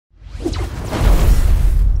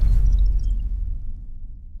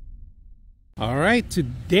right,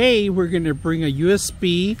 today we're going to bring a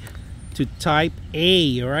USB to type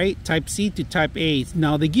A, all right, type C to type A.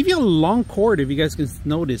 Now they give you a long cord, if you guys can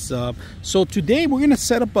notice. So today we're going to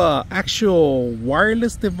set up a actual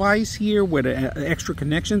wireless device here with extra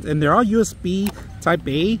connections, and they're all USB type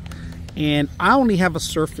A, and I only have a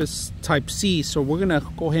Surface type C, so we're going to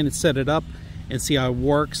go ahead and set it up and see how it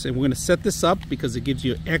works. And we're going to set this up because it gives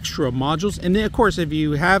you extra modules, and then of course if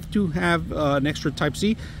you have to have an extra type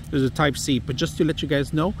C, there's a type C. But just to let you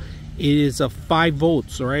guys know, it is a 5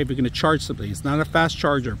 volts, all right, if you're going to charge something. It's not a fast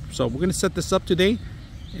charger. So we're going to set this up today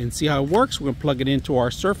and see how it works. We're going to plug it into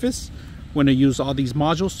our Surface. We're going to use all these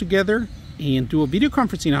modules together and do a video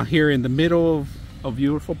conferencing out here in the middle of a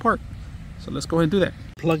beautiful park. So let's go ahead and do that.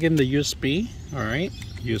 Plug in the USB, all right,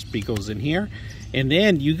 USB goes in here, and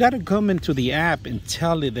then you got to come into the app and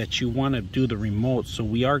tell it that you want to do the remote. So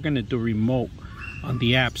we are going to do remote on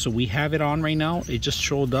the app. So we have it on right now. It just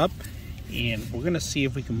showed up, and we're going to see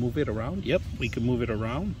if we can move it around. Yep, we can move it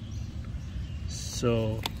around.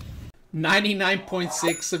 So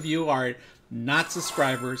 99.6 of you are not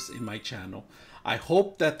subscribers in my channel. I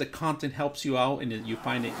hope that the content helps you out and that you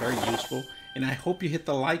find it very useful, and I hope you hit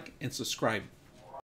the like and subscribe.